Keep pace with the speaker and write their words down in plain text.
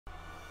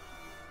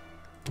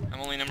I'm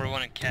only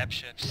 #1 in cap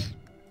ships.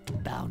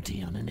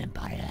 Bounty on an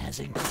empire has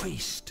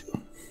increased.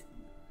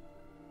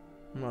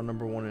 I'm not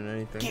 #1 in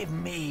anything. Give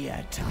me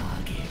a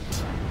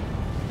target.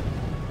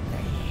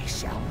 They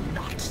shall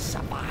not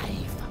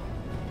survive.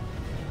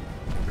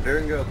 We're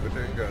doing good, we're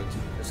doing good.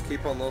 Just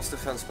keep on those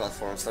defense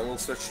platforms, then we'll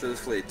switch to the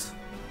fleet.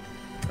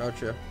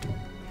 Gotcha.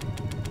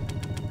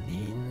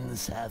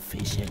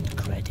 Insufficient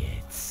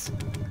credits.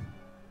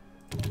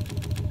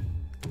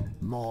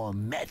 More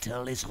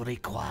metal is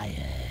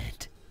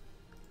required.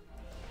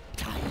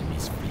 Time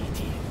is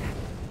fleeting.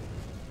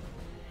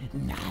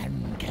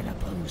 None can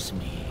oppose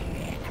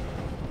me.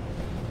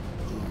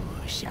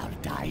 Who shall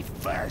die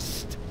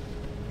first?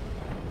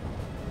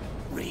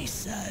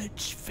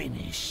 Research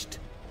finished.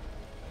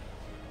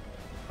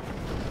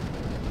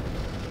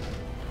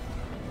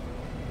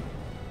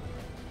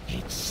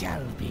 It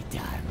shall be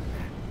done.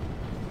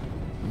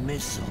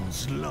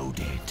 Missiles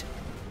loaded.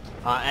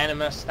 Our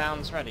Animus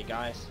stands ready,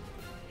 guys.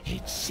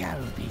 It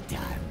shall be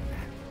done.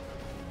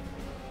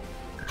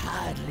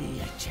 Hardly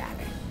a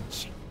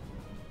challenge.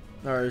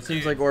 Alright, it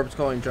seems like Orb's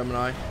calling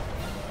Gemini.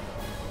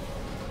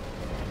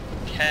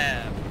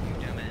 Cab,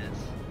 you dumbass.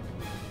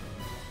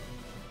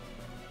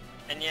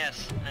 And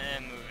yes, I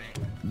am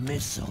moving.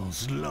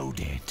 Missiles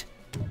loaded.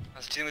 I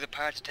was dealing with the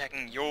pirates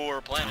attacking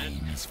your planet.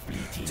 Time is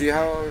fleeting. Do you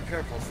have a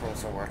repair platform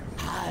somewhere?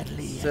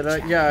 Hardly a Did I?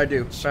 challenge. Yeah, I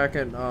do. Back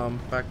in,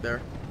 back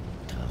there.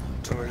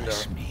 Don't Going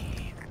rush there.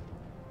 me.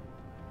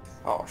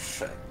 Oh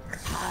shit.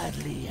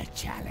 Hardly a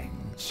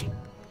challenge.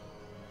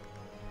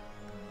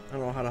 I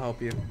don't know how to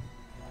help you.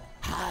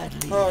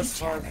 Hardly Oh, a it's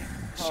fine. challenge.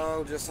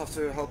 I'll just have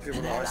to help you with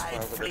An the ice allied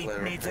plant a bit fleet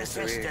later. needs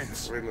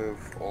assistance.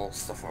 Remove all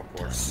stuff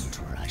upwards.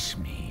 Don't rush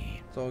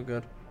me. It's all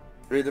good.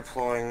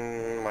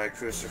 Redeploying my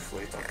cruiser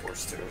fleet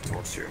upwards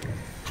towards you.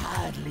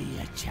 Hardly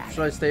a challenge.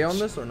 Should I stay on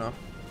this or no?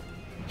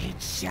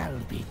 It shall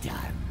be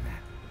done.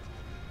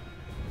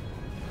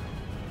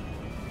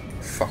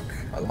 Fuck,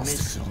 I lost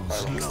Missiles the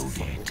fucking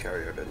loaded.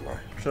 carrier, didn't I?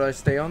 Should I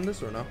stay on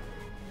this or no?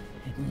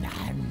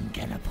 None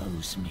can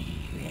oppose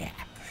me.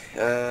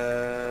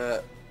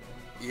 Yeah,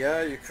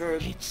 you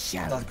could. It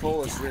shall That be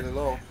coal done. is really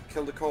low.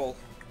 Kill the coal.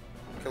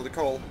 Kill the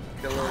coal.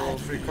 Kill the level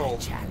 3 Hardly coal.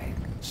 a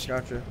challenge.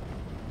 Gotcha.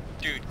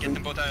 Dude, get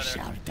them both out of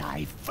there. Shall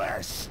die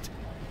first.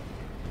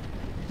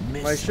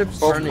 My ship's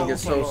Both turning coals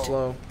is so are low.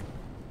 slow.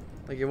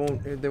 Like it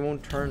won't, they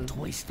won't turn. Don't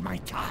waste my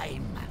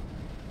time.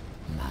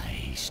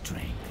 My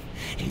strength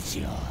is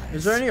yours.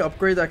 Is there any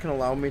upgrade that can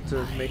allow me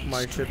to make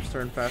my ships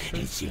turn faster?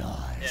 It's yours.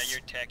 Yeah, your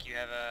tech, you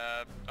have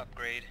a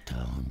upgrade.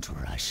 Don't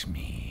rush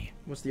me.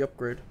 What's the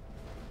upgrade?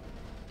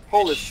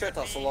 Holy It shit, should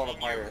that's a be lot of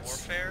in your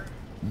pirates. Warfare.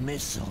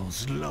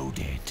 Missiles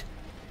loaded.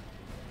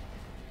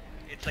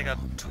 It's like a,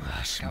 Don't I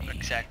rush forgot me.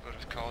 exactly what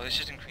it's called. It's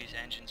just increase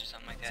engines or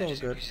something like that. It's all It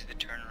just good. increases the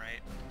turn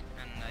rate.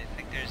 And I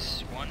think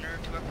there's 1 or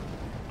 2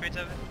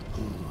 upgrades of it.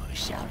 Who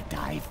shall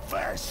die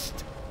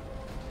first?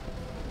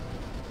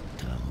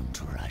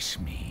 Don't rush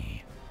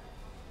me.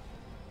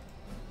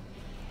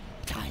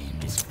 Time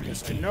is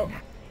fleeting.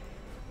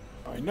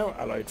 I know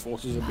Allied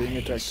forces are being My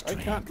attacked. I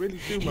can't really do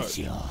strength much. is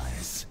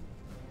yours.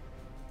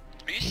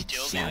 Are you It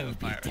still dealing shall with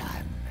be pirates?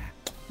 done.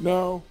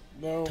 No,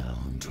 no.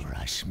 Don't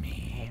rush Oh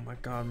me. my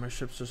god, my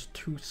ship's just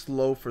too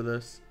slow for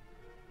this.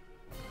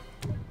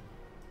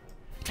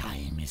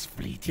 Time is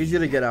fleeting. Easy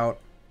to get out.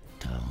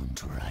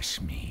 Don't rush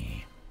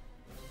me.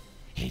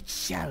 It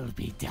shall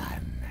be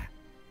done.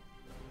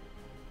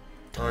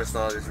 No, it's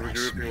not. It's Don't rush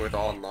regrouping with me.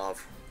 Onnav.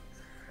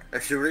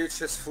 If you reach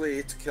his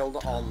fleet, kill the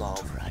Don't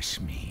Onnav. rush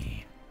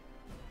me.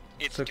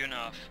 It's So-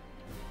 Dunav.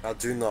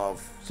 Dunav.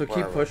 So keep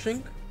whatever.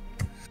 pushing.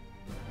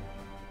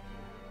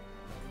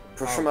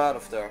 Push him out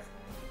of there.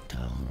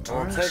 Don't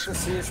Or rush take the me.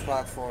 siege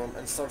platform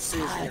and start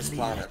sieging his Hardly a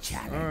planet.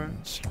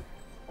 challenge.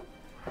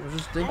 I was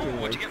just Oh, thinking,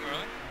 what'd like, you get,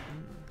 Merlin?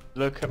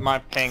 Look at my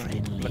ping.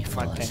 Friendly Look at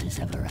my ping. forces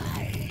have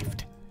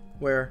arrived.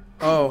 where?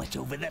 Oh, Watch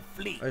over the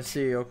fleet. I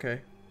see.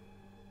 Okay.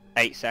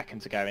 8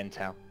 seconds ago,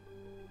 Intel.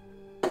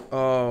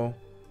 Oh,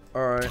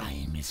 all right.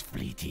 Time is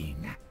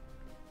fleeting.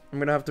 I'm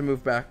gonna have to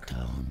move back.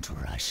 Don't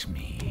rush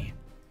me.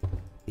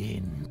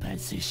 In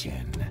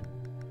position.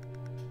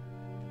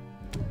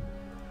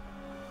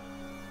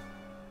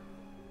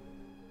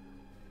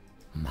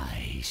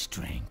 My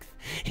strength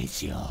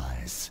is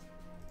yours.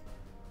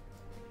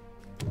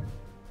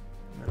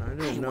 Man, I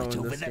didn't know watch in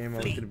over this the game I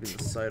was gonna be fleet.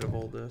 the site of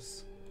all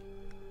this.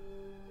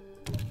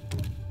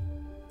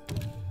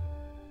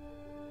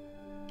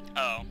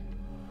 Oh.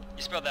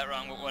 You spelled that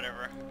wrong, but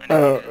whatever. I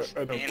know it is.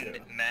 I don't And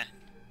care. meh.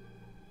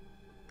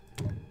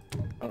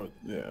 Oh,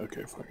 yeah,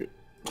 okay, fuck it.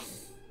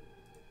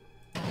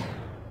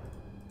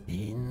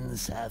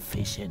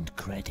 Insufficient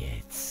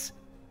credits.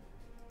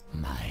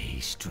 My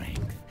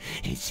strength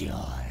is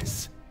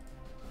yours.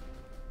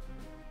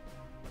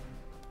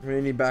 I'm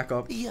gonna need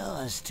backup.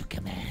 Yours to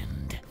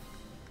command.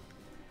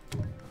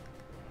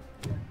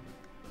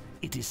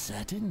 It is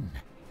certain.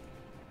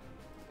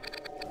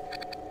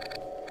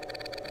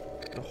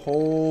 A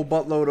whole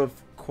buttload of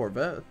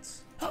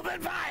corvettes. Open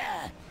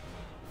fire!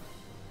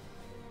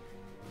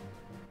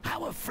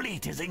 Our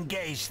fleet has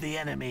engaged the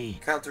enemy.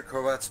 Counter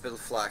corvettes build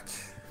flak.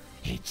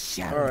 It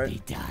shall Alright.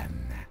 be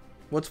done.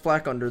 What's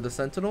flak under? The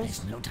Sentinels?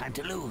 There's no time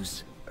to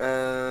lose. What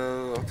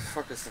the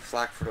fuck is the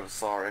flag for the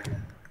Vasari?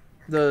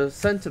 The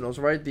Sentinels,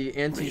 right? The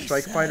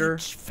anti-strike fighter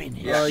Research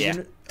finished. Yeah.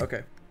 unit?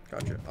 Okay,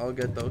 gotcha. I'll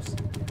get those.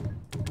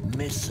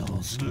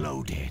 Missiles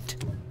loaded.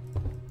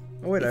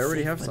 Oh wait, I It's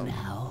already safe have for some.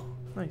 Now.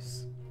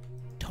 Nice.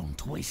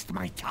 Don't waste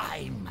my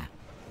time.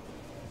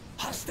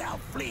 Hostile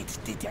fleet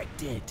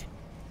detected.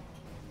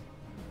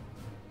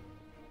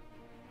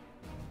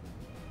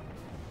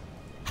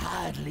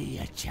 Hardly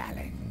a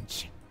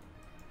challenge.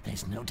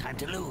 There's no time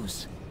to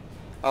lose.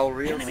 I'll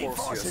Enemy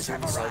reinforce you as forces soon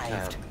have as I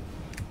arrived.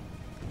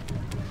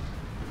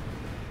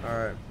 can.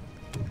 Alright.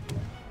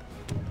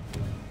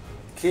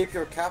 Keep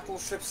your capital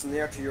ships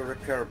near to your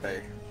repair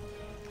bay.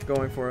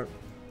 Going for it.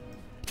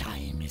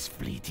 Time is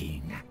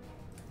fleeting.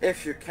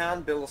 If you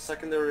can, build a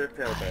secondary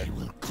repair bay. I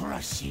will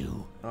crush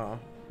you. Oh,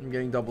 I'm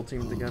getting double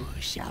teamed again.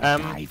 Who shall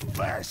Um, die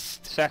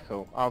first?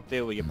 Seckle, I'll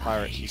deal with your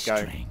pirates. You go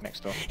strength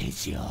next door.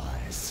 is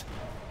yours.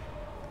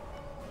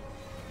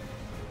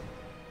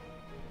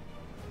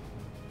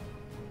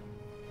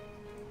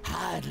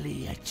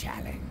 Hardly a Oh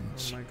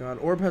challenge. my god.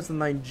 Orb has the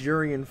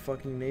Nigerian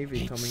fucking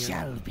navy It coming in.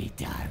 shall be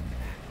done.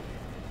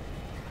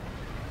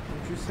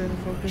 Did you say to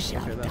Who focus?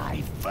 shall Okay, that.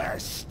 die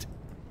first?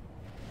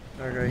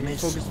 Okay, you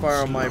focus Missiles fire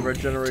on my loaded.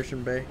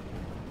 regeneration bay.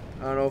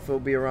 I don't know if it'll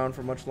be around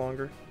for much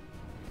longer.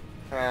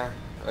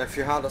 If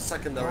you had a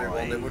secondary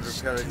one, they would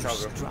repair each To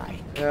other. strike.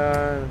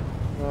 Yeah,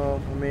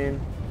 well, I mean,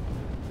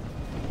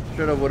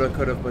 shoulda, woulda,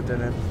 coulda, but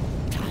didn't.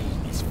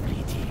 Time is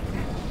fleeting.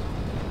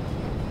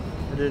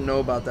 I didn't know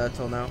about that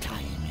till now.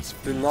 Time is Do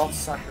fleeting. not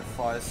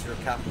sacrifice your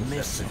capital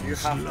ships. If you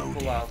Missiles have to loaded.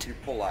 pull out, you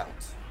pull out.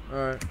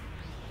 Alright.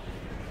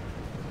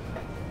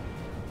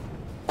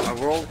 A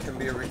world can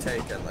be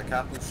retaken. A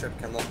capital ship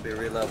cannot be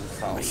releveled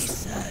fast.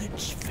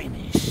 Research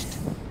finished.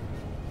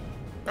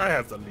 I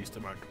have the least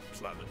amount of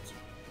planets.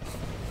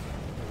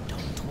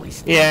 Don't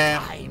waste Yeah.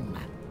 my time.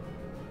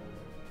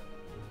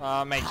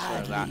 I made sure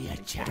of that, Hardly a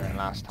considering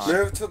last time.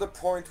 Move to the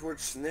point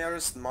which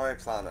nearest my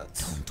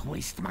planet. Don't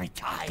waste my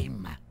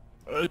time.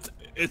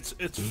 It's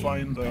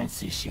fine though.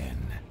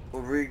 Position.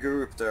 We'll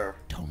regroup there.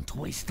 Don't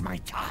waste my One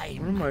of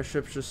time. my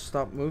ships just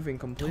stopped moving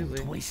completely.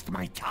 Don't waste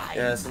my time.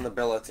 Yeah, it's an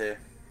ability.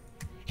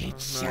 It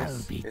shall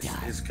be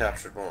done. He's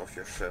captured one of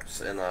your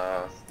ships in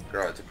a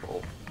gravity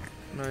pull.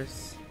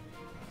 Nice.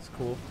 It's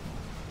cool.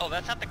 Oh,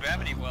 that's not the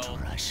gravity well.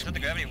 Rush It's not the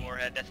gravity me.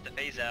 warhead. That's the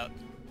phase out.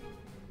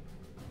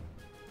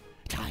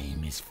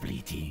 Time is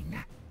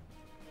fleeting.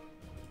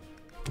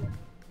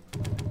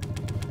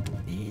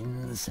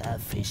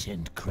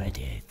 Insufficient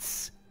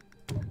credits.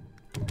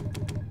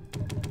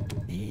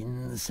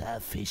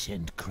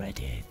 Insufficient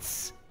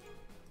credits.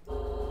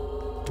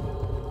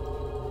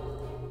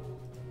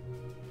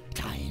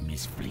 Time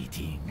is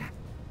fleeting.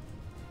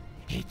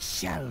 It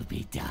shall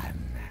be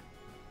done.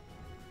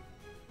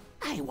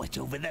 I watch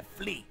over the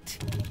fleet.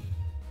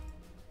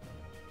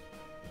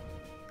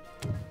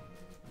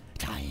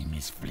 Time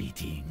is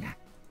fleeting.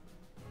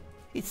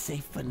 It's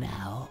safe for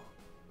now.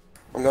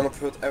 I'm gonna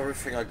put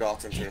everything I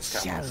got into It his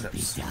shall capital be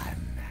ships.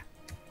 done.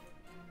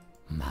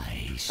 My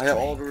I have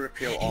all the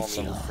strength repeal on is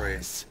level 3.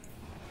 yours.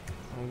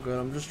 Oh good,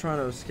 I'm just trying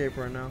to escape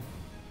right now.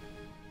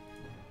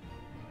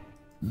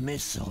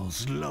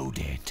 Missiles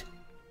loaded.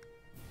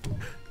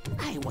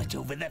 I watch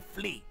over the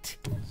fleet.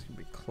 It's gonna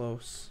be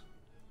close.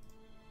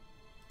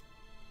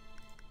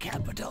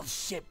 Capital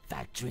ship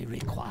factory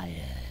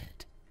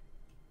required.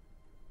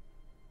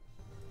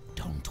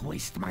 Don't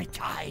waste my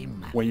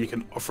time. When you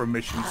can offer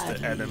missions to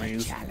Hardly a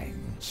enemies.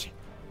 challenge.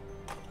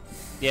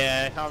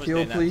 Yeah, I was Heal,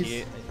 doing that please. to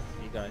you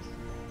guys.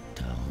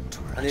 Don't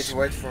rush I need to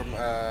wait me.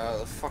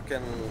 for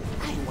fucking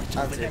I watch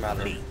over the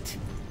antimatter. fleet.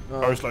 I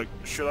Oh, was like,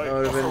 should that I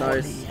would have been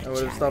Hardly nice. a I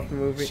would have stopped challenge.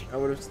 moving. I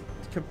would have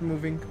kept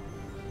moving.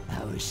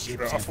 Our should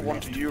ships I offer have one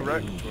to left you,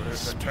 Rect,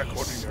 phase to attack one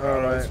of space. your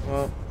Alright, allies?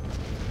 well,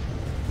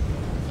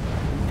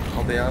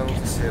 I'll be able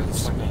to save the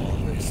second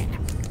one at least.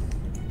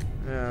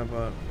 yeah,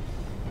 but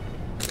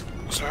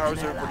So how's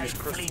An everybody's allied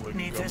crystal fleet income?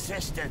 needs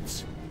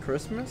assistance.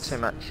 Christmas? Too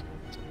much.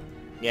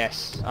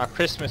 Yes, our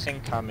Christmas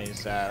income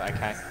is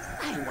okay.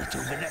 I watch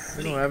over the We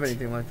fleet. don't have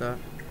anything like that.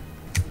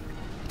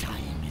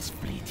 Time is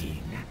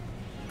fleeting.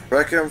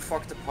 Requiem,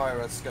 fuck the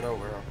pirates, get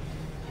over here.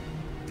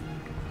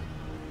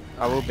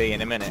 I will be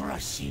in a minute.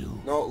 Crush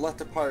you. No, let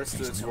the pirates do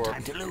There's its no work.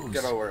 time to lose.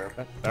 Get over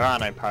here. There are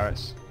no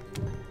pirates.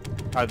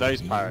 Oh,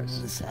 those pirates.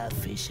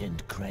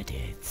 Insufficient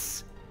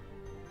credits.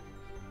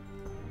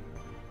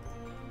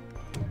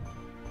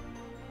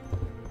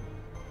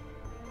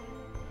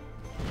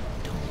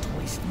 Don't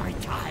waste my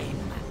time.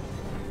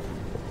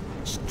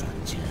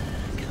 Structure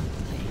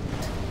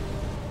complete.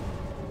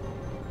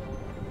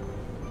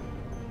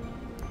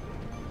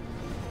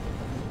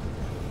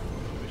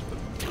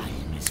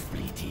 Time is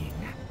fleeting.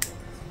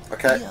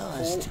 Okay,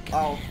 Yours pull to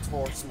out command.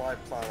 towards my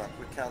planet.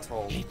 We can't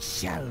hold. It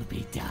shall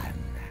be done.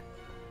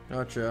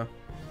 Gotcha.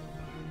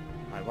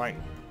 I won't.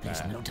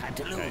 There's no time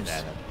to go lose.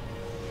 there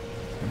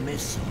then.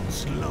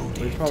 Missiles We're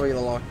loaded. probably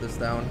gonna lock this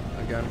down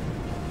again.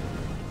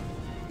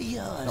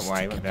 Yours Don't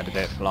worry, to we won't be able to do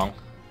it command. for long.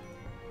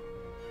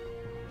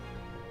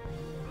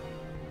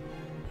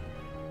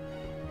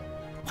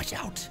 Watch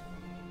out!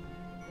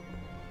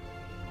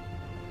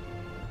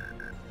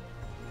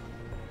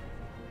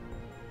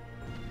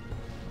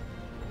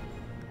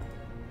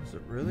 Is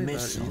it really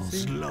Missiles that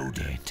easy?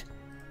 loaded.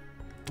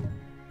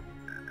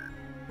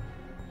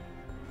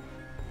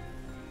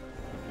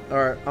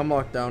 Alright, I'm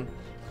locked down.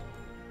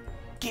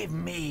 Give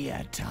me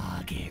a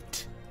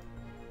target.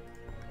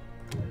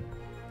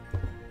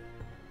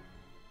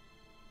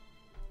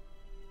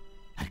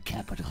 A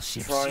capital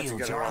ship Trying to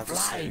shields get are around to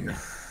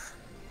offline.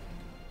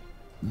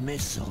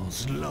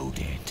 Missiles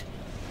loaded.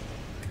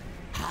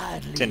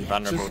 Hardly It's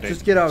invulnerable, dude.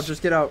 Just get out,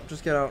 just get out,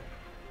 just get out.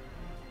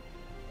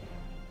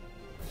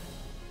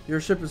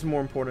 Your ship is more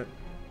important.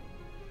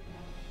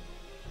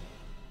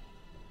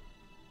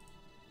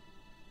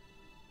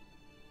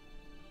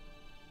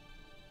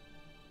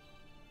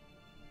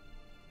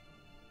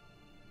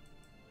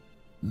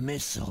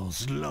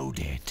 Missiles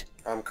loaded.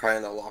 I'm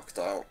kinda locked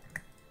out.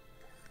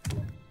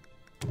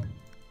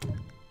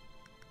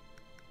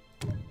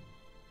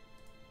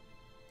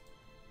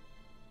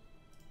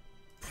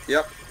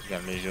 Yep, You're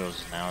gonna lose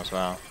yours now as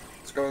well.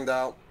 it's going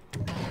down.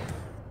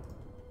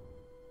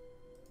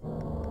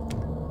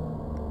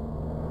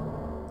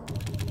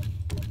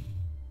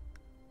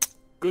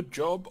 Good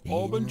job,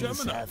 Orb and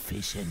Gemini.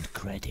 Insufficient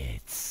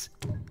credits.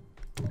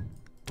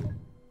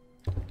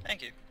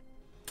 Thank you.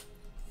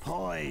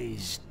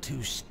 Poised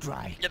to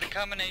strike. Yeah, the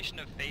combination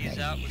of phase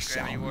out They with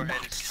gravity shall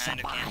warhead not is kind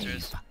of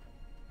cancerous. survive.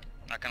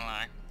 Not gonna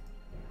lie.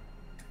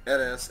 It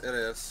is, it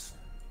is.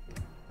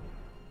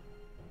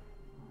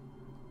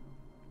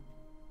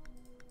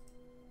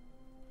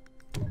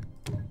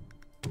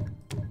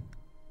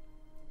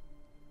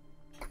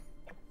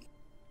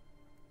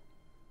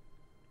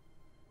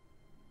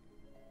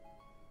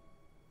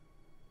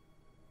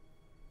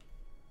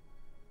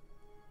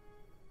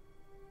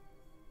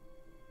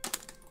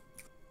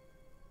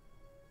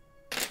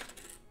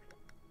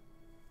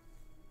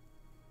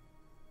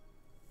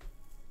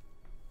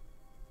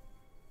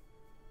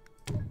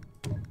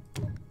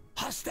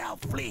 Hostile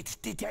fleet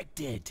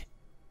detected.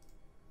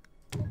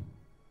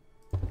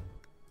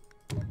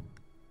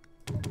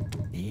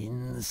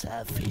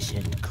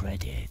 Insufficient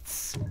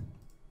credits.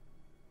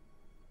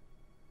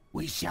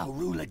 We shall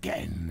rule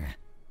again.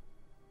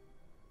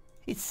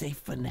 It's safe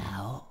for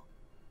now.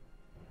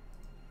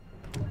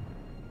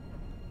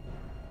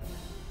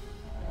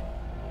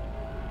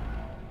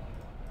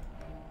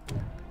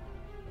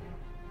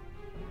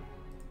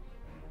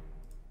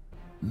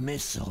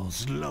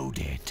 Missiles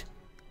loaded.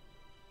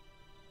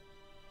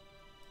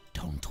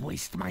 Don't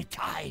waste my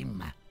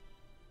time.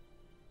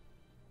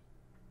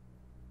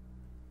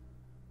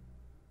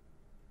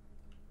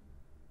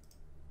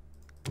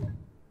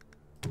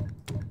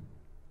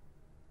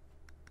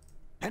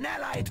 An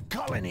allied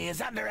colony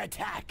is under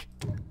attack.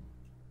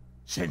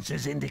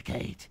 Sensors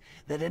indicate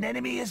that an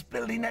enemy is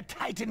building a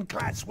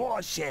Titan-class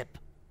warship.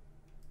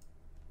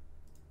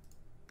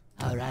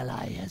 Our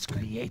ally has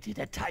created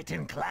a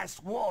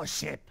Titan-class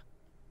warship.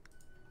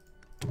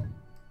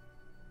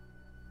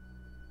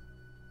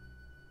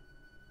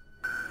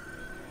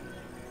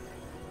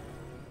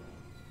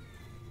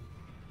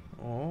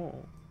 Oh.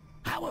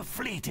 Our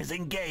fleet has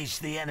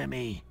engaged the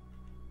enemy.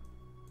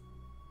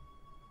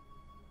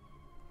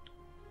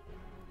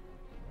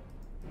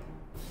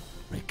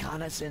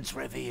 Reconnaissance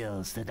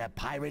reveals that a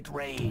pirate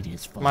raid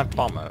is My forming.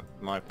 bomber,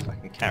 my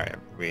fucking carrier,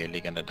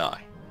 really gonna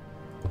die?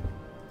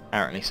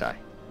 Apparently so.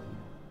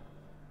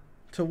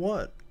 To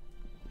what?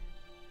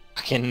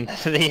 Fucking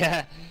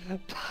the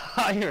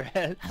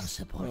pirate. Our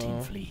supporting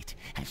Oh. fleet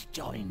has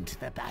joined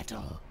the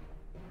battle.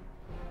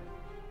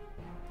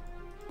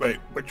 Wait,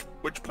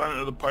 which planet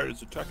are the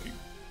pirates attacking?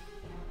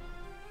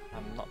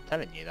 I'm not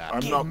telling you that.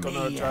 I'm Give not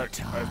gonna me a attack.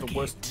 I have the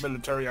worst target.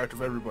 military out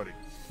of everybody.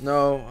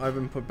 No, I've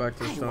been put back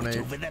to the I Stone watch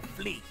Age. over the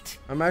fleet.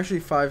 I'm actually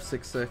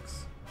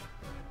 566.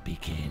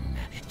 Begin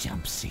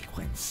jump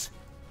sequence.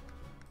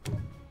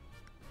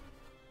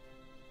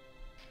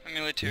 My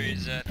military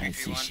is In 3v1.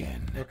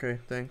 position. Okay,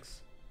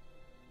 thanks.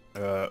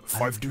 I'll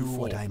 5 do 2 4.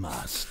 what I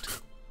must.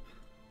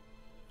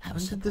 Our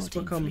When did this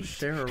supporting become fleet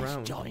share has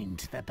around?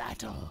 joined the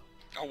battle.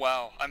 Oh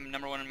wow, I'm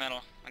 #1 in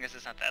metal. I guess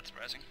it's not that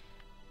surprising.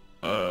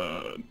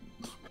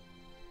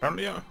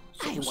 Apparently, yeah.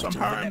 I watch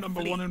Somehow over I'm the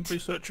 #1 in fleet.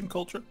 research and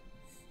culture.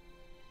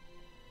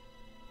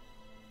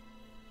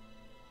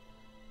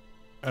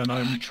 And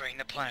I'm Drain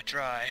the planet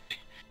dry.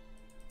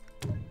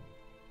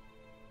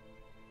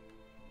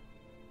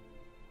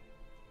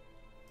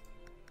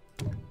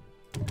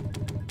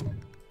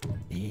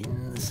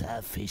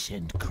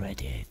 Insufficient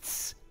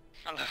credits.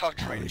 I love how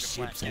draining Our the planet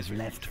ships gets have for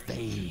left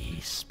resources.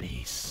 phase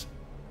space.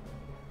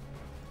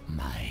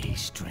 My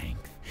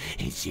strength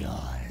is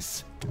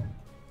yours.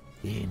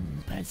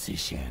 In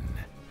position.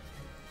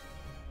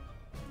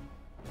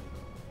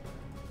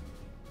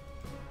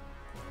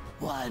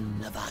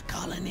 One of our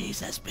colonies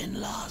has been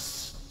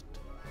lost.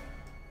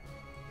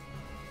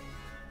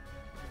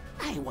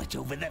 I watch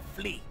over the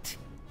fleet.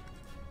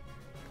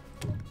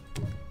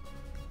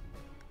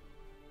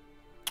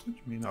 What do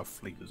you mean our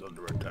fleet is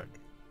under attack?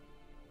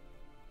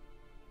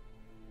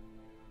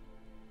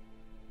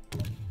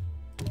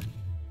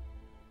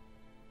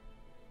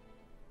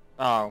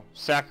 Oh,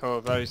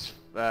 Circle, those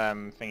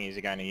thingies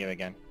are going to you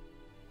again.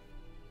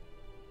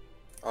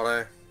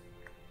 Are they?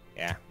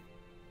 Yeah.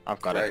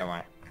 I've got Right. it, don't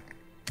I?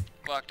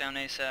 Walk down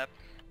ASAP.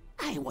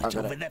 I watch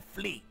got over it. the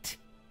fleet.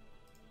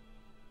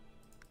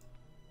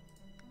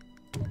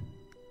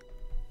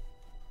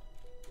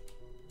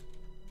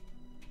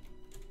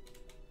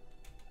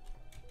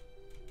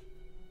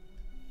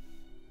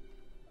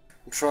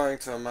 I'm trying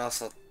to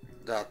amass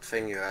that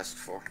thing you asked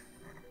for.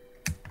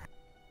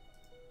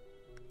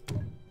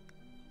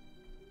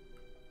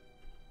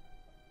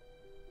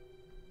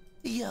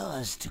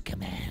 Yours to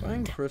command.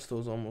 Buying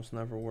crystal's almost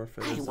never worth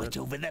it, I is watch it?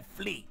 over the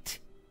fleet.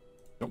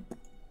 Nope.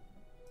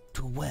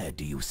 To where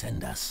do you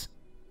send us?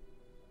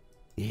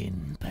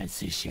 In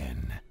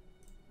position.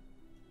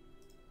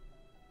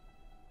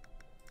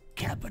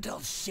 Capital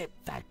ship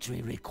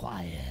factory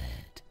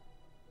required.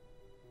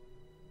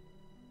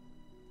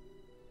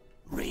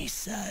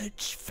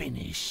 Research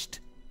finished.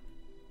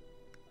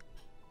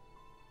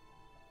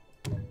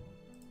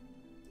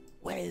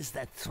 Where's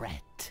the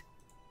threat?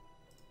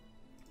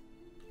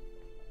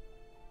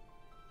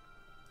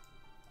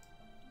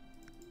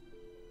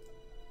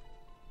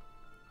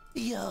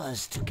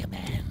 Yours to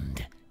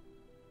command.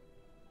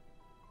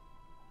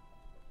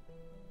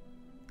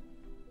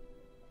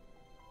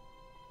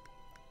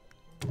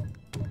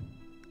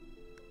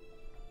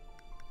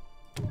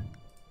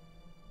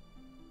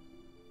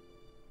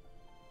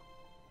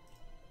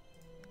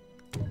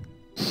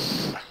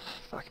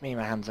 Fuck me,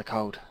 my hands are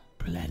cold.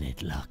 Planet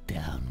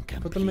lockdown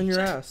complete. Put them in your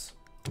ass.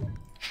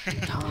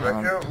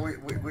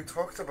 We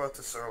talked about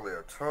this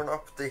earlier. Turn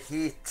up the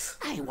heat.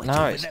 I watch No,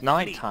 over it's the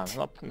night fleet. time. I'm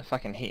not putting the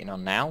fucking heating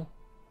on now.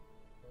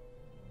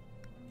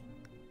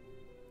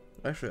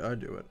 Actually, I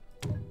do it.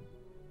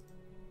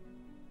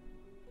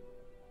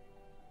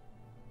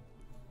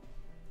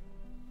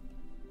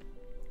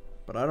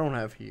 But I don't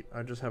have heat.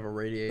 I just have a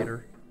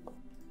radiator.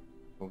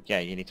 Well, yeah,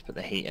 you need to put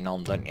the heating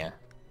on, don't you?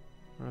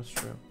 That's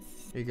true.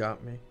 You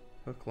got me.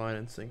 Hook, line,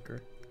 and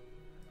sinker.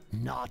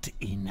 Not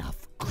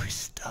enough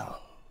crystal.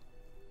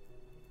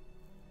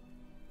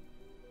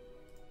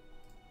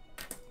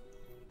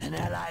 An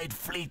allied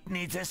fleet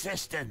needs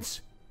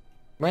assistance.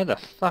 Where the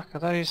fuck are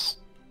those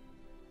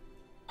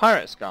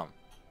pirates gone?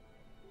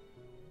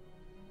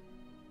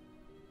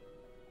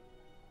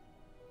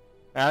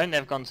 I think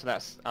they've gone to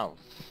that oh,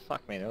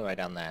 fuck me, they're all the way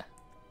down there.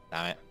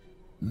 Damn it.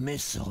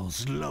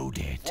 Missiles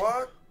loaded.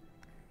 What?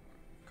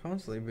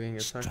 Constantly being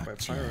attacked by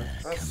Structure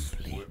pirates. That's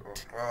complete.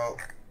 well.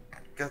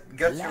 Get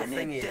your Planet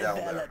thingy down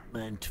there.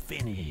 development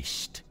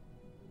finished.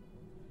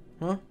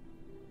 Huh?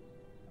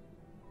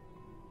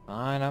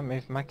 Fine, I'm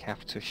moving my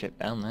capital ship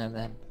down there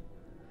then.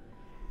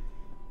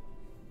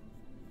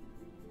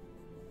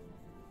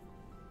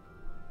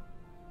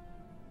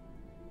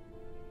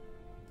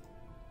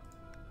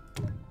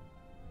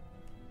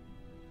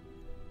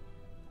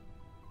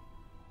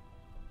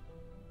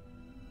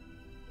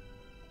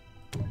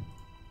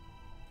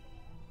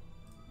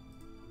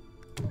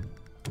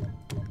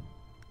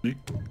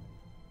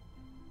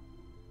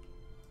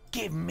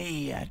 Give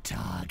me a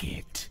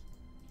target.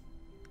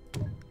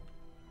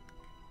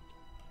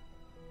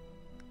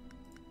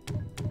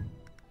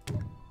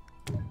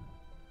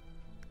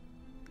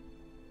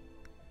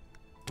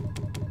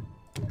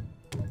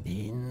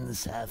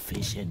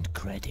 Insufficient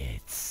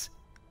credits.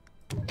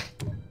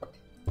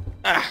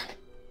 Ah!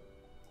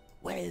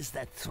 Where's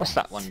the threat? What's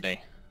that one do?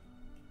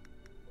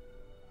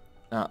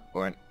 Oh,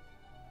 boring.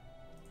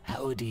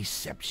 Our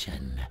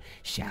deception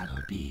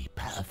shall be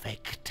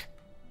perfect.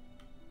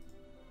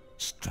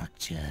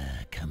 Structure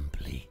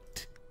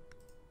complete.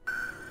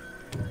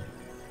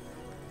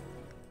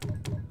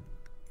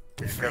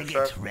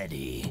 Frigate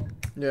ready.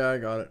 Yeah, I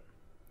got it.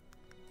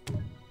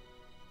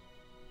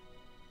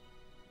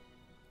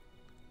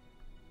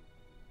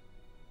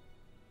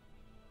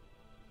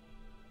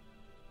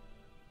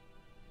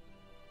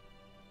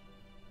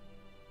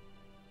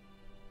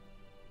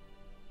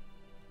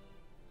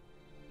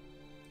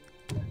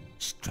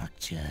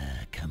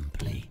 Structure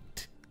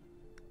complete.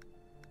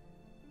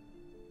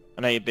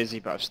 I know you're busy,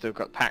 but I've still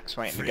got packs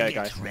waiting to go, Frigate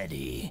guys.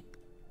 ready.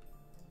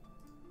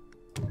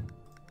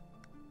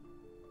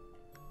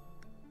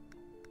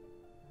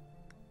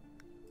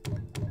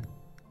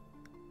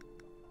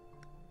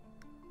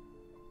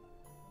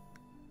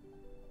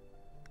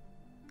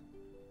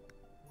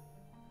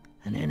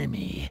 An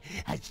enemy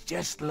has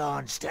just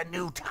launched a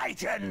new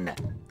Titan.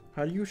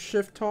 How do you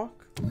shift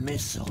talk?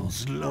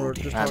 Missiles Or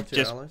loaded. just talk to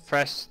your Just allies?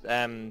 press the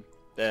An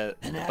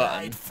button,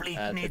 allied fleet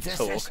the needs talk,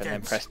 and then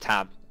assistance. press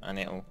tab, and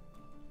it'll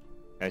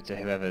go to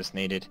whoever's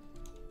needed.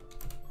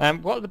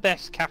 What are the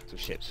best capital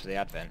ships for the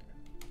Advent?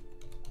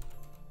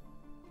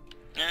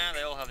 Yeah,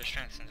 they all have their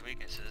strengths and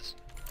weaknesses.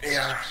 It's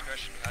Yeah. just your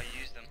discretion of how you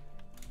use them.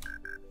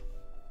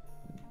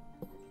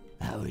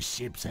 Our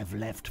ships have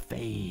left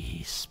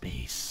phase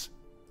space.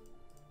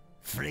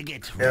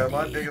 Frigate Yeah, ready.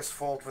 my biggest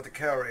fault with the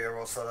carrier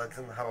was that I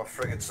didn't have a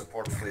frigate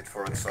support fleet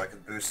for it, so I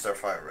could boost their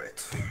fire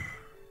rate.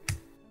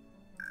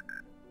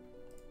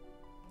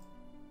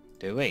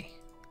 Do we?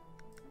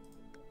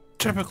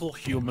 Typical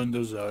human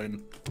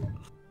design.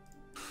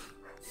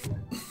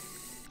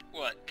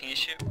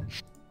 ship?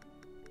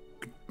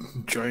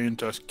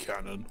 Giant ass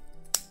cannon.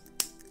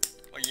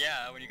 Well,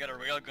 yeah, when you got a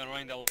railgun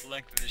running the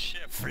length of the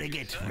ship.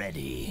 Frigate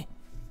ready.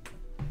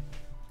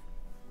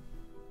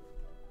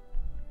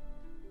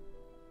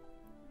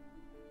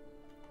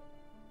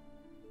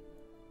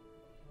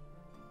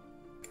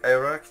 Hey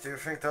Rick, do you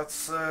think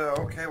that's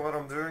okay what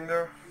I'm doing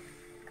there?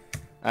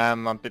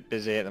 I'm a bit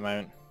busy at the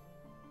moment.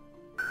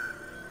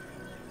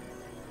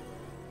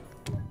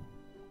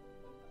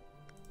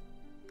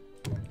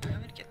 I'm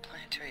gonna get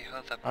planetary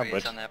health I would.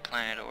 upgrades on that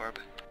planet orb.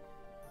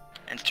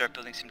 And start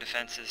building some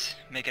defenses.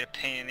 Make it a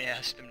pain in the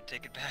ass for them to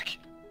take it back.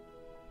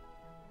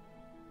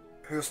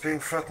 Who's being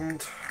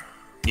threatened?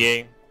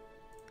 You.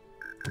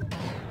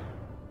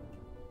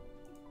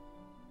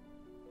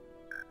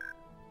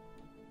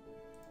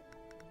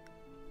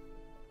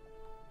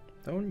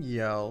 Don't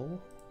yell.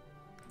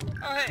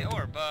 Oh hey,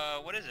 orb,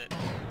 what is it?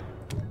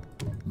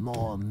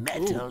 More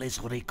metal is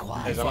There's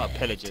required. a lot of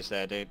pillagers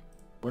there, dude.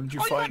 When did you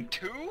Oh, you find? got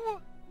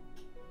two?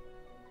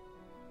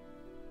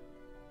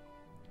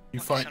 You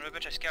Son find? of a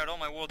bitch, I scoured all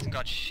my worlds and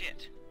got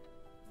shit.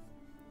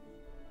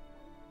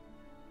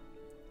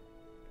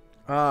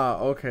 Ah,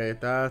 okay,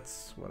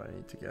 that's what I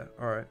need to get.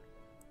 Alright.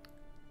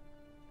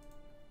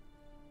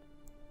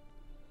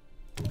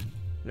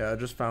 Yeah, I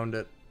just found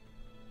it.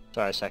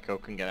 Sorry, Seko,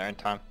 couldn't get there in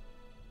time.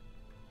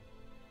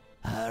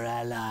 Our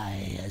ally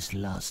has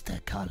lost a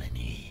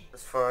colony.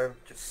 It's fine.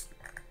 Just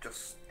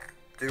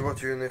do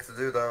what you need to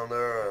do down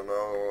there, and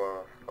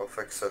I'll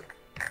fix it.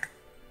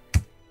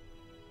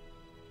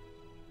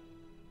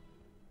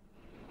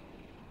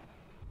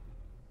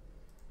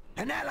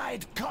 An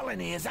allied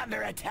colony is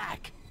under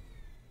attack.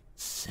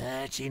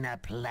 Searching a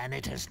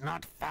planet has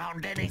not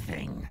found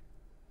anything.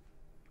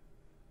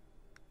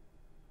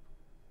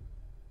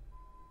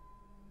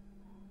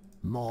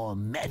 More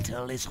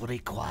metal is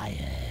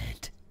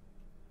required.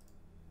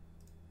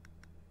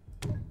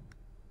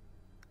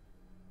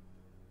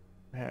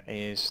 Where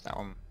is that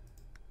one?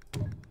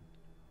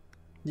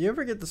 You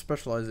ever get the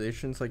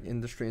specializations like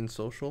industry and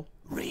social?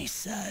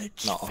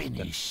 Research Not often.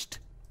 finished.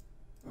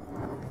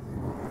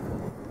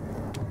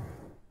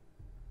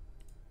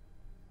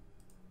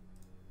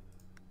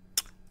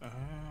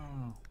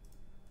 Oh.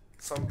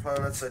 Some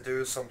planets I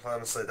do, some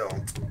planets I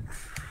don't.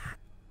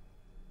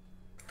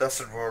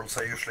 Desert worlds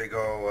I usually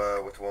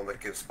go with one that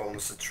gives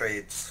bonus to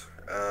trades,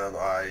 and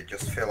I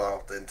just fill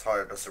out the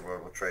entire desert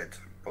world with trade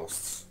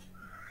posts.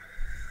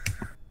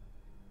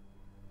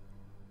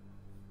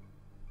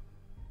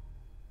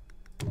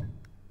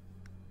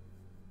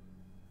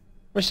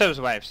 Wish there was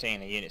a way of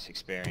seeing a unit's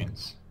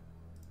experience.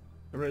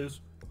 There is.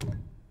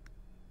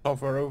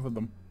 Hover over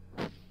them.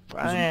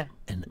 Yeah.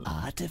 An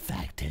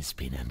artifact has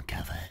been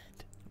uncovered.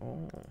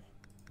 Oh.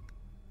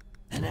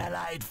 An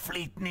allied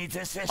fleet needs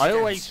assistance. I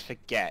always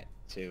forget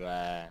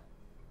to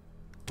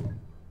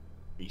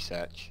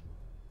research.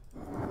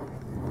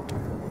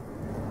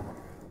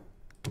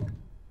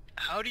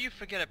 How do you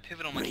forget a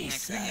pivotal mechanic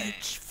of the game?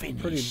 Research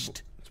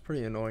finished. It's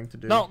pretty annoying to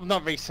do.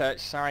 Not research,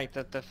 sorry,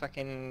 the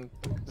fucking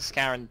the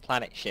Scaran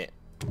planet shit.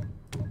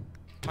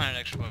 Planet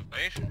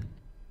exploration.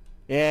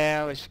 Yeah,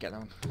 I always forget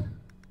them.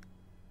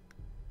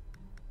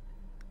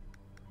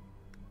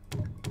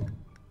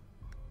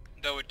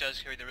 Though it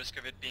does carry the risk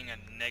of it being a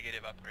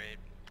negative upgrade.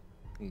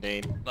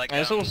 Indeed. Like,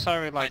 And it's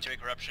also like planetary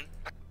corruption.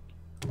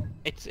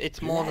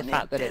 it's more the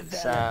fact that it's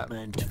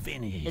development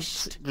finished.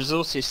 it's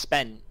resources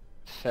spent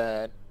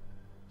for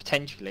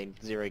potentially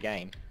zero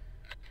gain.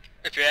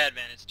 If you're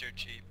admin, it's dirt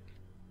cheap.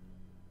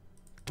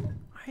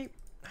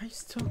 I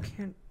still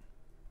can't.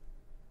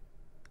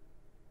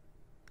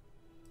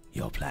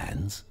 Your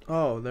plans?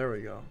 Oh, there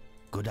we go.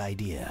 Good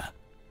idea.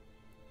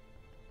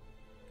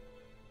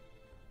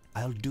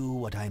 I'll do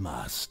what I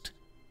must.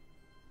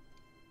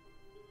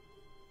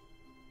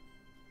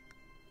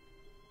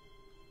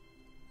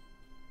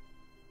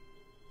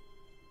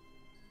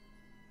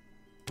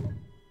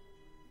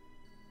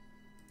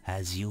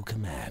 As you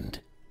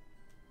command.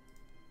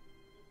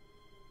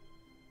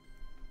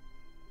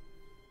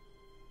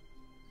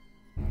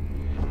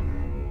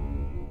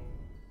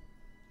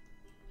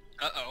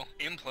 Uh-oh,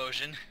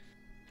 implosion.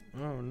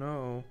 Oh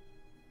no.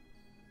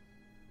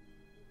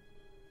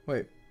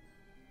 Wait.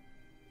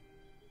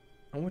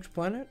 On which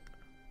planet?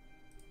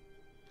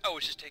 Oh,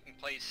 it's just taking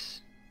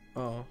place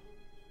Oh.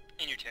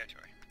 in your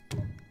territory.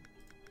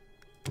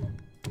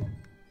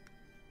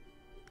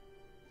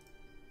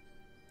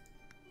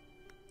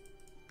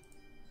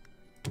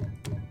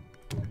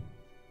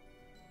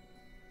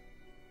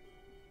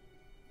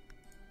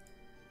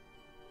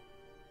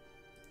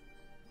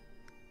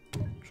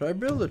 Should I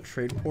build a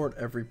trade port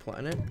every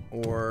planet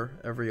or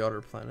every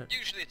other planet?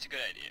 Usually it's a good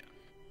idea.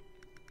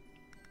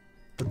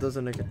 That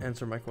doesn't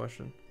answer my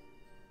question.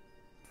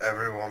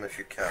 Everyone if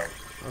you can.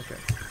 Okay.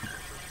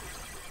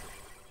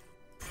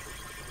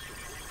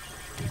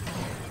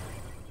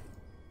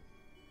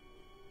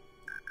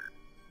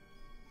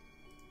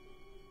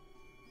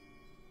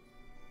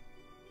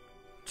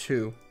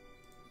 Two.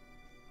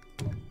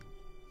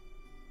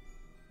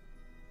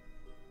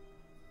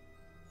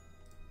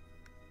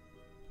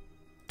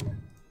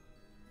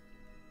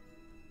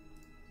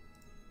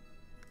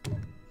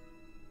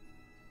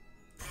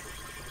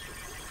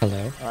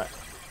 Hello.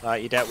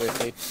 Alright, you dealt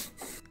with it.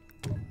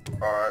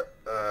 Alright,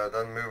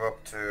 then move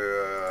up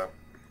to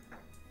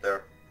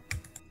there.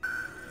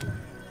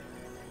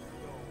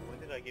 When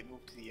did I get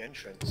moved to the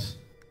entrance?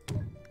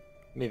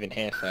 Move in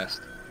here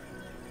first.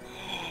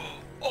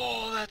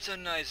 Oh, that's a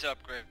nice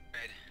upgrade.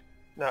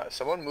 No,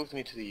 someone moved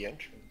me to the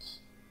entrance.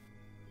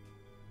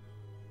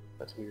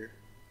 That's weird.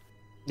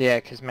 Yeah,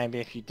 because maybe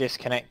if you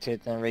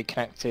disconnected and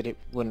reconnected, it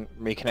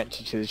wouldn't reconnect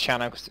you to the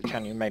channel because the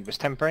channel you made was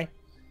temporary.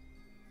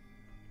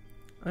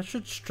 I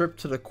should strip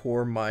to the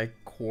core my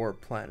core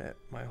planet,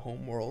 my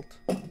home world.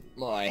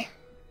 Why?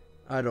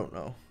 I don't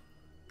know.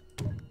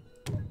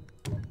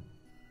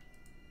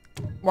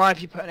 Why have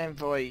you put an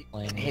envoy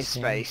Why in am I his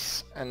seeing-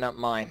 space and not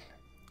mine?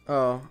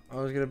 Oh, I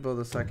was gonna build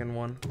a second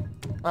one.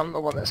 I'm the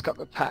one that's got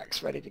the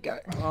packs ready to go.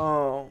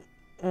 Oh.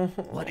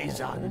 What is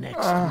our next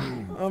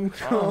move? I'm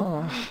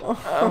coming.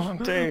 Oh,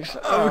 dude.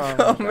 I'm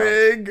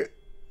coming.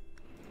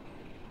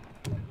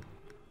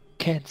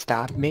 Can't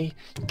stop me.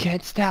 You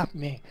can't stop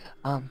me.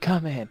 I'm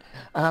coming.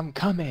 I'm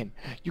coming.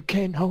 You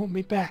can't hold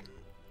me back.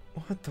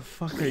 What the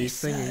fuck are you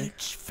singing?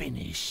 Research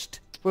finished.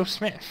 Will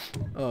Smith.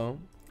 Oh,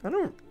 I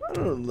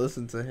don't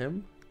listen to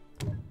him.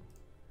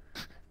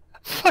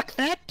 Fuck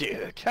that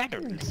dude. I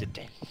don't listen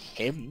to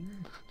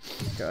him.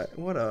 God,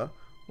 what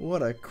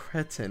a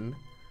cretin.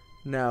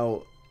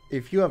 Now,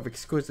 if you have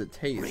exquisite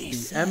taste, the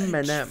Research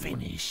M&M.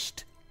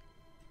 finished.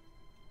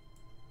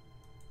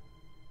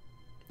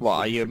 What,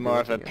 are you you should be more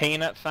of a looking at.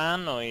 peanut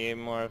fan or are you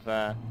more of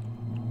a...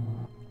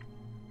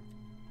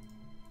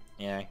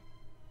 Yeah.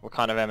 What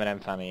kind of M&M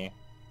fan are you?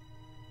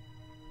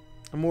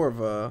 I'm more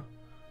of a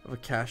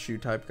cashew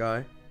type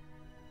guy.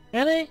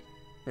 Really?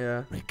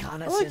 Yeah.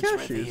 Reconnaissance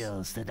cashews.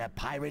 reveals that a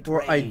pirate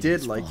Or I raid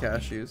did is like forming.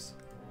 cashews.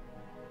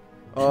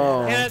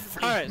 Oh, Yeah, the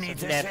fleet pirates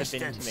needs have never been to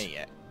assistance. me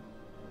yet.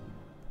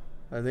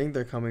 I think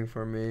they're coming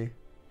for me.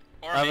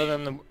 Or Other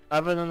me.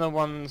 than the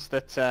ones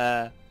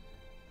that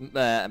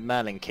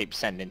Merlin keeps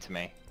sending to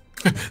me.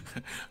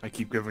 I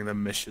keep giving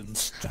them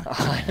missions.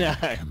 I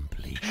know.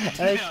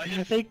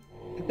 Complete.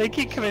 They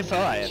keep coming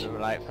by and I'm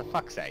like, for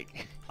fuck's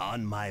sake.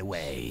 On my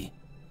way.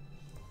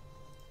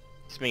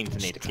 This means I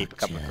need to keep a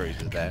couple of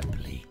cruisers there.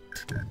 Complete.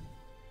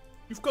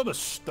 You've got a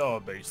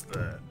starbase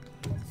there.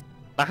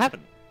 I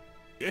haven't.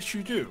 Yes,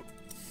 you do.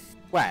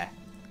 Where?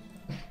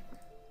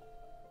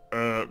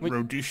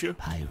 Rhodesia?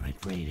 Pirate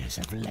raiders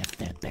have left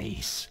their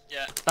base.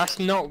 Yeah. That's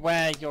not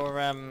where your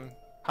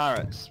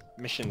pirates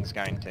mission's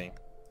going to.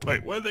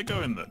 Wait, where are they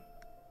going then?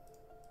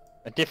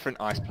 A different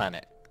ice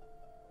planet.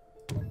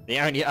 The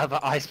only other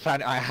ice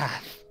planet I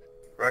have.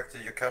 Rack,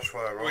 did you catch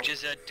what I wrote? Which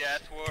is a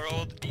death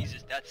world.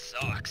 Jesus, that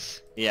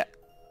sucks. Yeah.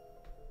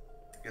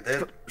 You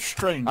did?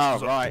 Strange. Oh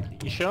 'cause I-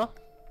 right. You sure?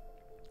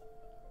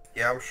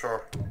 Yeah, I'm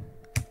sure.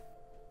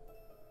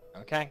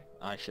 Okay.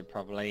 I should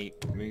probably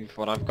move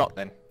what I've got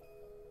then.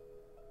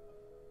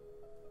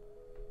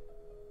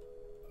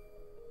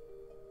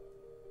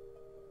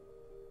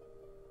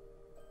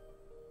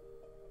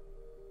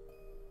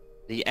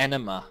 The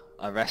enema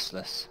are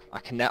restless. I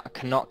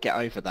cannot get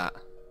over that.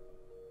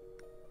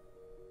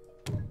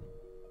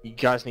 You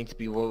guys need to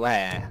be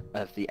aware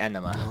of the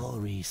enema. More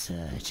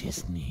research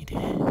is needed.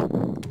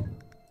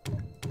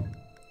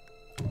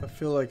 I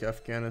feel like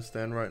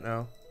Afghanistan right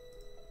now.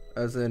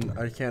 As in,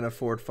 I can't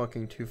afford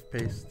fucking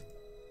toothpaste.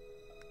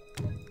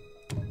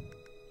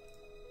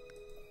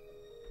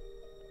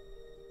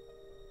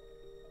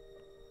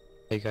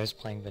 Are you guys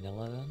playing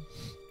vanilla then?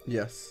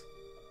 Yes.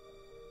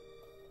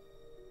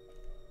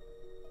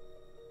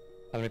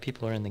 How many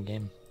people are in the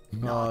game?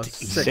 Not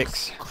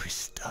Six.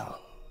 crystal.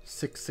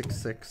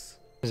 666.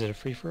 Is it a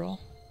free-for-all?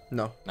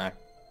 No. No.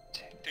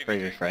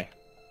 3v3.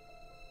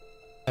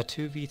 A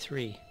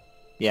 2v3?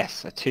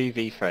 Yes, a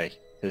 2v3.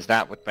 Because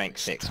that would make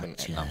 6,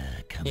 wouldn't it? No.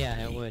 Structure complete.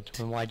 Yeah, it would.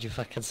 Then why'd you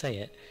fucking say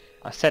it?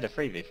 I said a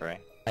 3v3.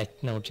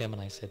 No,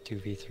 Gemini said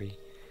 2v3.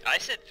 I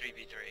said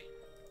 3v3.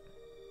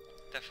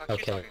 The fuck Okay.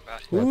 you talking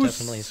about? Well, it Who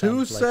definitely who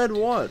sounds like said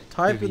what?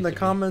 Type in the 2v3.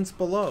 comments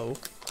below.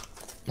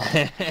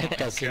 It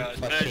doesn't God,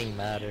 fucking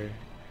matter.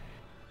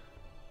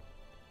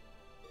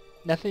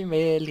 Nothing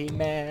really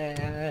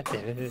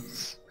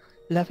matters.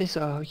 Love is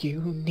all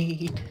you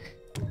need.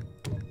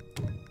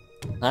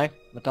 No?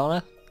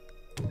 Madonna?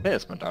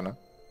 There's Madonna.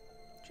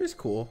 She's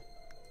cool.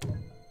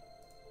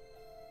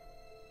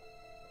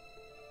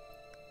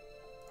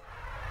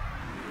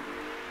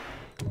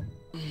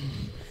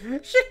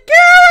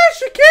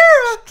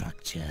 Shakira!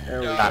 Structure.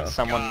 There we Oh, go. That's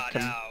someone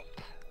God, ow.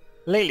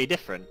 completely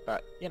different,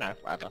 but you know,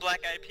 The whatever.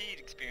 Black Eyed Peas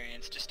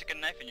experience. Just stick a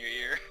knife in your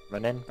ear.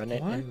 Run in, What?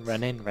 in,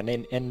 run in, run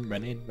in,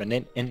 run in, run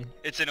in.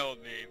 It's an old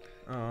meme.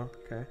 Oh,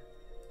 okay.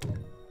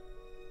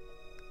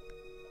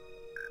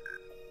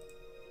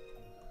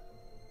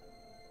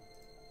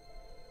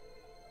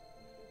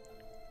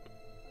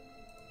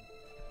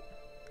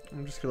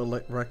 I'm just gonna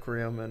let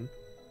Requiem and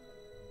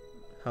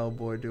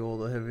Hellboy do all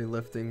the heavy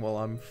lifting while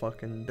I'm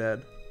fucking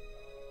dead.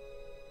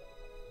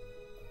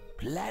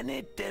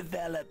 Planet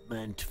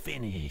development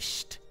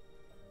finished.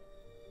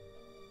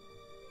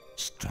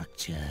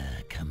 Structure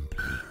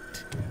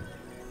complete.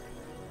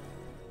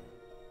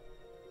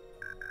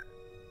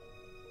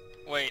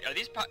 Wait, are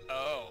these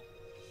oh.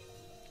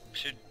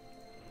 Should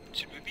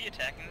we be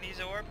attacking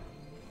these orb?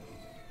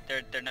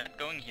 They're not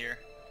going here.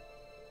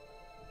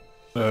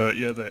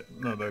 Yeah,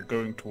 they're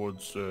going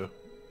towards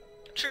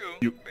True.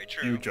 Very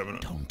true. you, Gemini.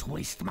 Don't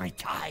waste my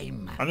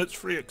time. And it's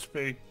free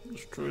XP.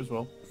 That's true as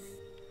well.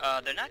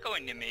 They're not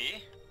going to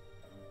me.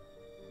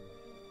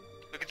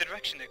 Look at the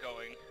direction they're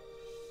going.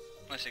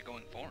 Unless they're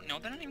going for... No,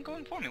 they're not even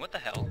going for me. What the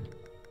hell?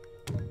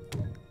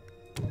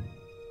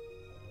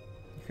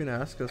 You can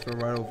ask us. We're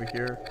right over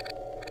here.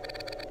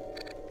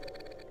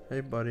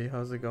 Hey, buddy.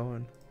 How's it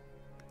going?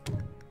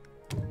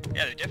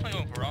 Yeah, they're definitely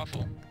going for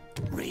awful.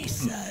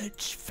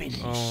 Research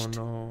finished. Oh,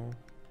 no.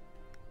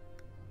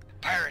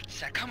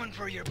 Pirates are coming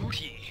for your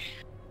booty.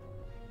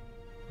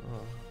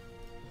 Oh.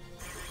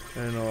 I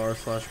didn't know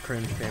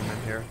r/cringe came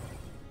in here.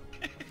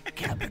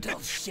 Capital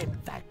ship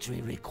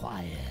factory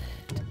required.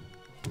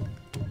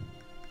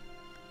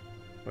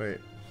 Wait.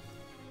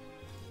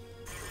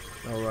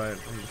 Oh, right.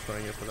 I'm just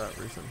running it for that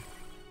reason.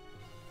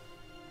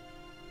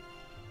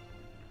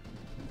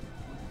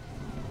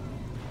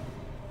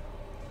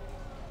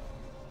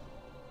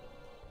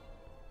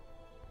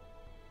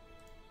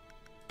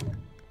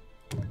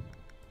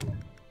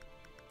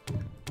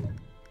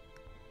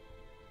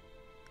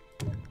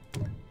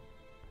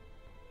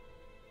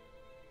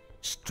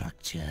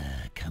 Structure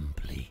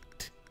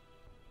complete.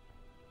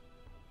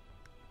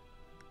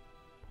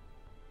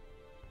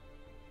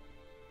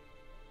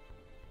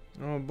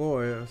 Oh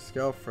boy, a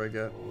scout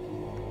frigate.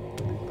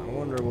 I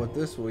wonder what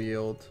this will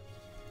yield.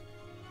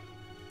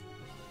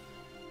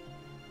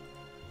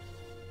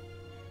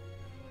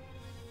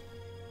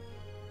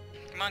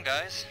 Come on,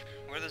 guys.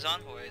 Where are those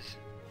envoys?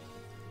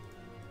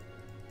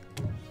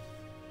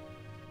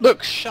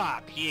 Look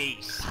sharp, ye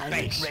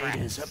Pirate space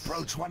raiders rats.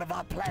 approach one of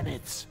our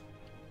planets.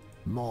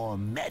 More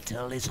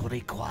metal is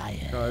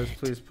required. Guys,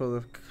 please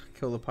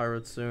kill the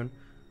pirates soon.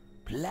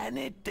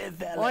 Planet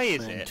development Why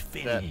is it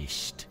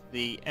finished. that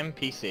the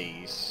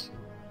NPCs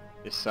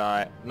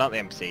decide, not the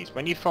NPCs,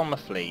 when you form a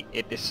fleet,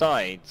 it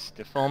decides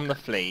to form the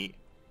fleet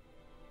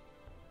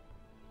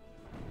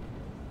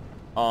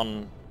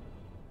on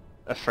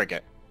a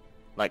frigate?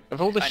 Like, of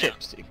all the I know.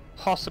 ships that you could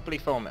possibly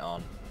form it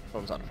on, it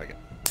forms on a frigate.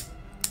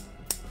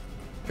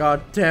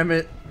 God damn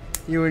it.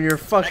 You and your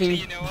fucking Actually,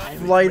 you know what?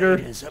 Pirate lighter.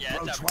 raiders Yeah,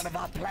 approach it's one of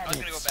our I was gonna go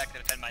planets. back to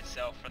defend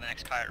myself for the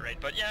next pirate raid,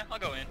 but yeah, I'll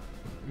go in.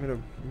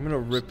 I'm gonna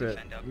rip Just it.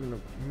 defend up.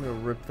 I'm gonna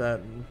rip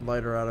that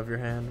lighter out of your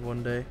hand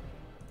one day.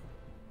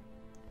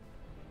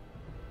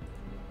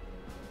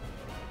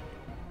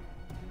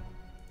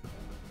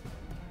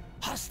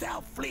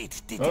 Hostile fleet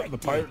Oh, detected. the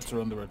pirates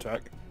are under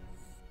attack.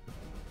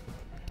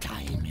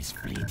 Time is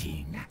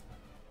fleeting.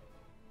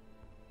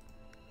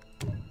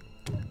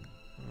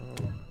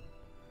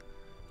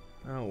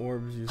 Oh,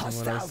 orbs using what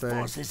Hostile I say.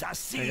 forces are I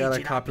sieging gotta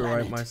our copyright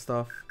planet. my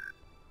stuff.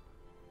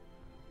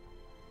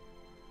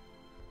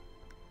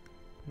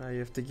 Now you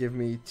have to give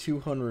me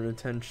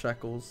 210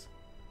 shekels.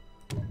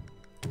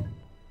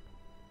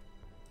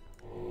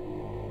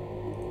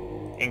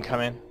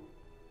 Incoming.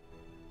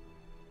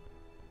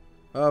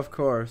 Of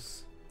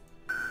course.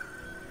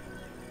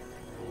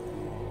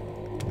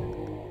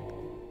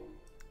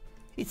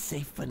 It's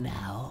safe for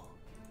now.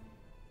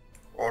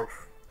 Orb.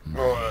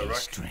 My Rack.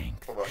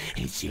 strength Hold on.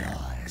 is You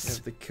yours.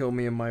 have to kill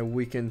me in my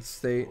weakened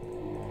state.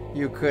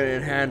 You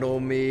couldn't handle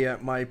me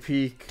at my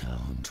peak.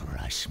 Don't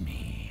rush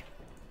me.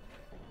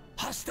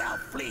 Hostile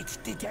fleet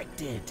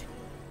detected.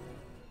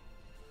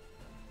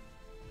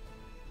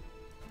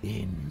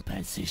 In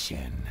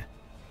position.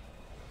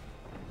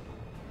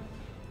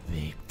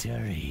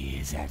 Victory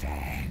is at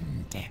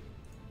hand.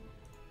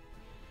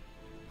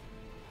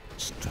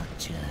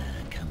 Structure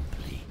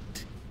complete.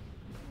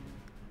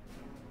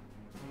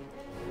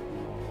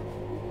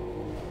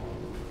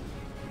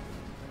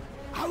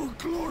 Our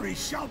glory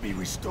shall be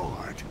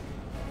restored.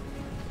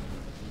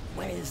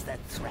 Where's the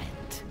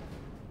threat?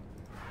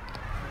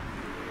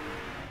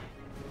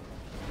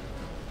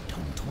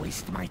 Don't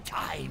waste my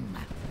time.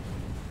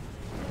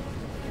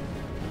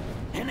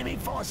 Enemy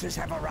forces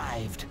have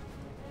arrived.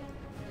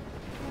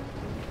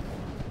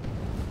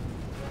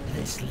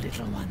 This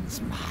little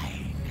one's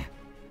mine.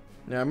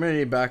 Yeah, I'm gonna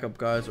need backup,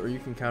 guys, or you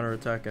can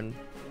counterattack and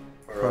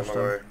We're crush on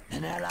my way. them.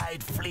 An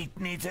allied fleet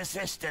needs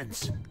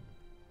assistance.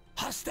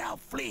 Hostile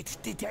fleet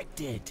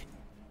detected.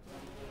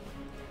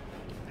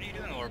 What are you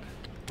doing, Orb?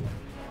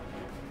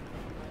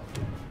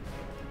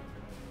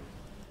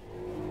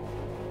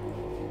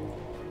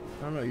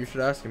 I don't know, you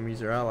should ask him,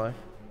 he's your ally.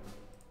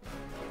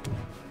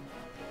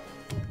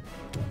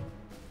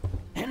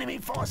 Enemy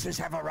forces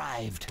have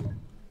arrived.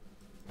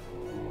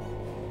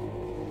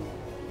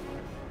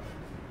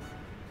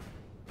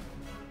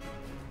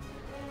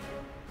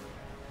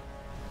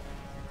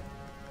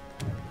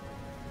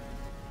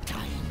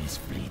 Time is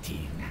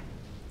fleeting.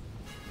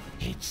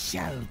 It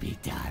shall be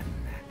done.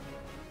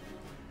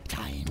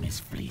 Time is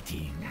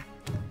fleeting.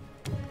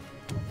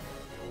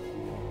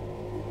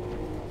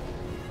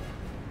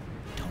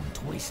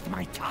 Don't waste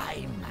my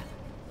time.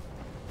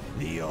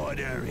 The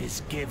order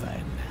is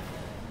given.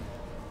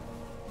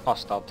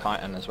 Hostile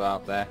Titan as well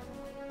up there.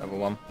 Level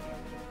 1.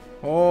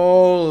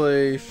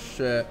 Holy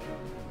shit.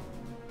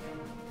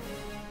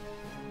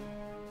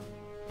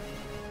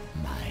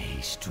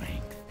 My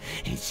strength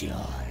is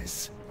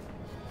yours.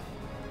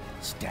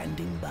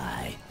 Standing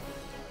by.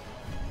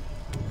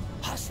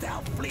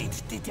 Hostile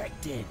fleet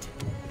detected.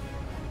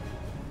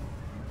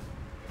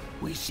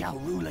 We shall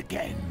rule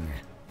again.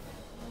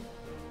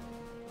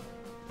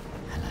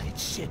 Allied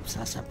ships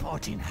are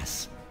supporting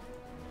us.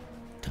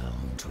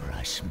 Don't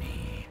rush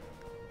me.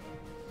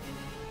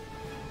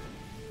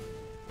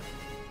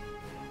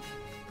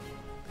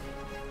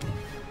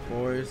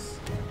 Boys.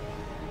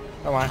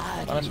 Come on,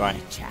 on its way.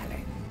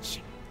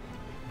 Challenge.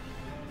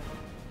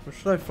 What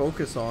should I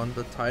focus on?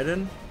 The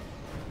Titan?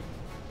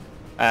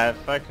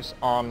 Focus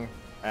on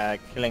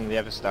killing the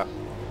other stuff.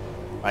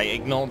 Like,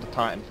 ignore the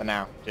Titan for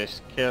now.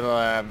 Just kill.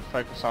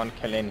 Focus on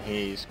killing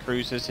his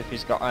cruisers if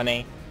he's got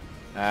any,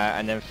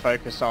 and then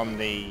focus on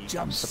the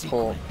Jump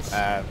support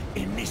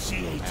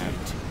initiated.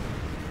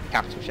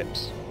 capital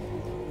ships.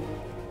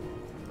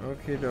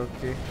 Okie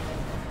dokie.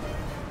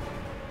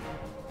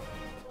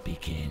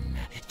 Begin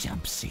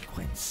jump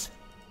sequence.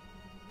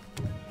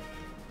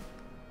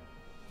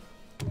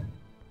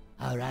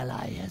 Our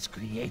ally has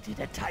created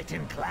a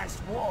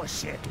Titan-class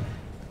warship.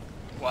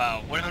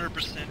 Wow, 100%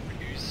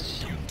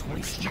 reduced. Don't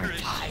waste my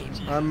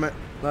time.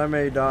 I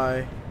may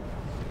die.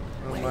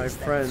 But my Where's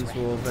that friends threat?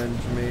 will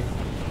avenge me.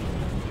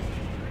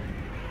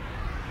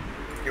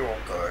 You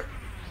won't die.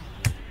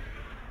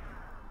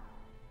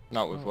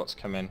 Not with what's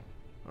coming.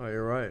 Oh,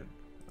 you're right.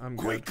 I'm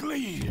good.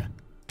 Quickly!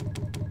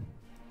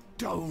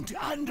 Don't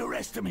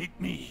underestimate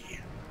me.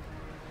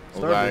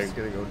 Starbase is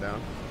gonna go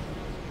down.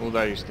 All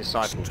those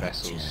disciple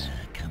vessels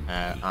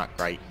aren't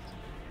great.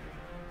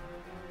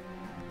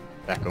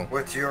 They're cool.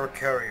 With your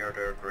carrier,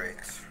 they're great.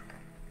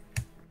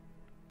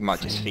 You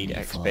might just feed it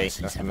XP.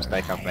 That's a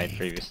mistake I've made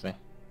previously.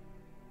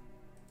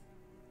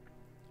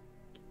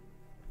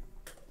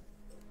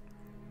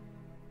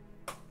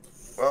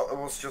 Well, it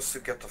was just to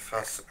get the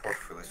fast support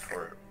for this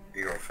for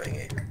your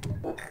thingy.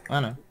 I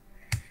know.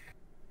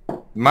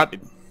 Might be.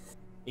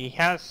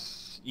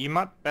 You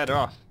might be better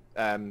off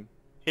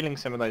killing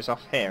some of those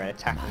off here and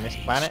attacking this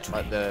planet,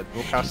 like the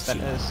broadcast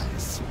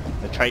centers,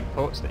 the trade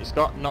ports that he's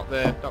got, not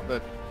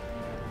the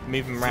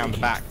move them around the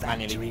back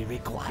manually.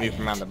 Move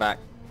them around the back.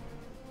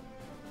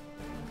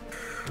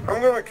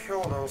 I'm gonna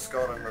kill those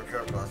goddamn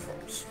repair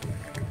platforms.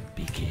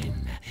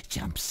 Begin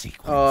jump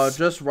sequence.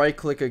 Just right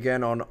click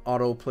again on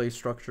autoplay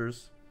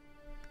structures.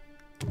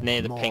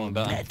 Near the More ping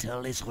button.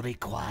 metal is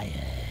required.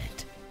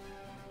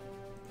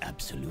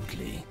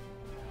 Absolutely.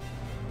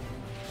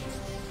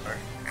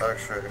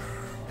 Actually,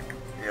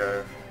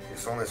 yeah,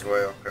 he's on his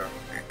way up here.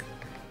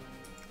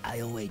 I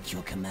await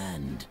your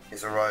command.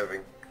 He's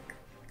arriving.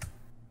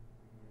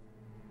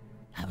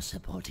 Our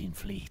supporting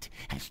fleet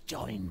has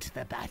joined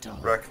the battle.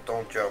 Wreck,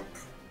 don't jump.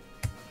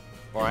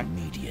 Why?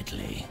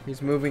 Immediately.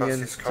 He's moving Plus in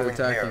he's to coming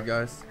attack here. you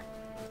guys.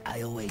 I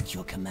await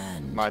your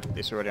command.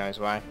 It's already on his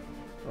way.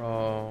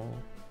 Oh.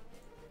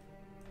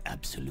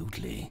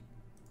 Absolutely.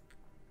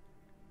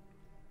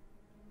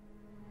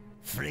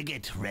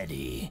 Frigate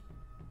ready.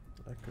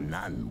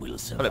 None will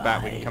survive. Pull it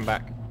back, we can come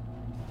back.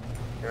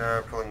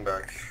 Yeah, pulling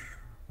back.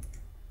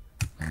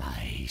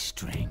 My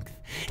strength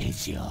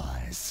is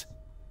yours.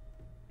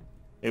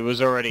 It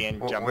was already in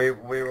Well, jump. we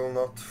will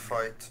not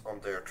fight on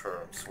their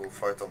terms. We'll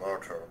fight on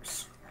our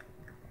terms.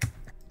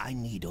 I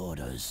need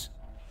orders.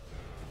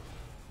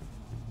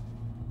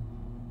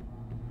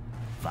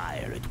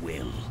 Fire at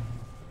will.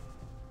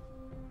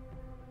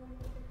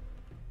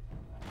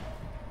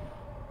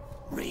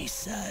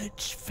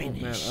 Research Oh, man,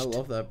 finished. I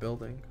love that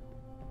building.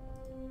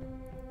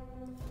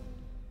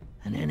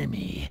 An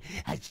enemy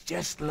has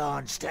just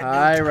launched a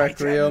Hi, new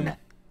Requiem.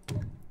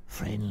 Titan.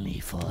 Friendly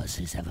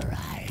forces have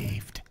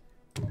arrived.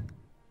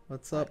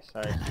 What's up? So,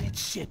 Allied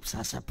ships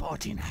are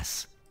supporting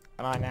us.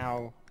 can I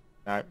now...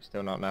 No,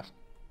 still not enough.